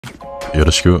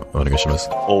Yoroshiku onegaishimasu.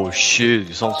 Oh shit,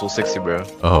 you sound so sexy, bro.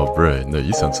 Oh, bro, no,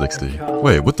 you sound sexy.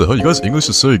 Wait, what the hell? You guys' English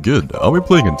is so good. Are we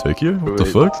playing in Tokyo? What the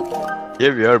fuck?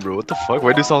 Yeah, we are, bro. What the fuck?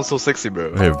 Why do you sound so sexy,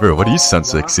 bro? Hey, bro, why do you sound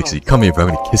so sexy? Come here, bro,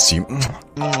 I'm gonna kiss you.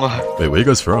 Wait, where you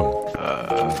guys from?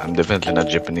 I'm definitely not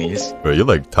Japanese. Bro, you're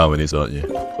like Taiwanese, aren't you?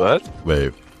 What?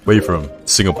 Wait, where you from?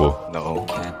 Singapore. No.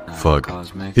 Fuck.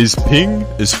 His ping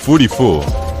is 44.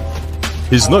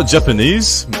 He's not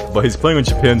Japanese, but he's playing on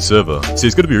Japan server. So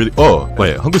he's gonna be really. Oh,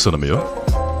 wait, 한국 사람이요?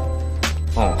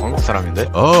 한국 사람인데?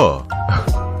 Oh.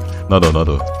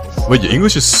 나도. Wait, your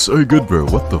English is so good, bro.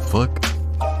 What the fuck?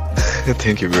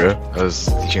 Thank you, bro. I was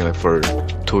teaching like for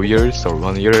 2 years or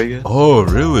 1 year, I guess. Oh,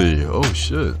 really? Oh,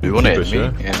 shit. You wanna add me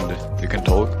and you can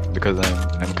talk because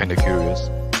I'm kinda curious.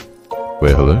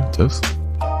 Wait, hello? Test?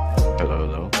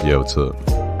 Hello. Yeah, what's up?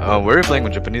 Where are you playing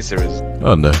on Japanese series?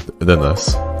 Oh, no. They're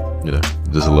nice. You know,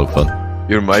 just a lot of fun.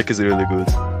 Your mic is really good.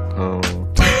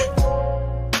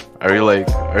 Are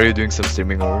you doing some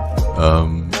streaming or?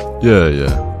 Yeah.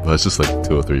 Well, it's just like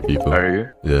 2 or 3 people. Are you?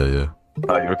 Yeah.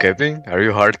 You're capping? Are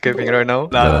you hard capping right now?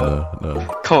 No.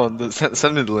 Come on,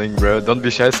 send me the link, bro. Don't be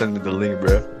shy, send me the link,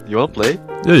 bro. You wanna play?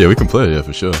 Yeah, we can play, yeah,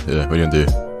 for sure. Yeah, what are you gonna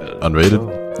do?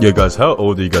 Unrated? Yeah, guys, how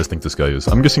old do you guys think this guy is?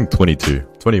 I'm guessing 22.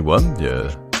 21?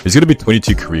 Yeah. He's gonna be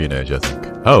 22 Korean age, I think.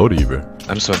 How old are you, bro?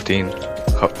 I'm 17.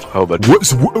 How about you? What?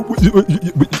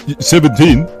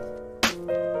 17?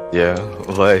 Yeah,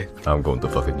 why? I'm going to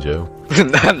fucking jail.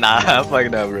 nah, fuck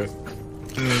that, bro.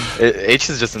 Age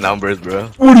is just a numbers, bro.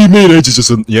 What do you mean age is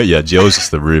just a... Yeah, jail is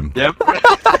just a room. Yep.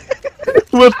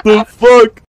 What the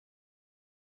fuck?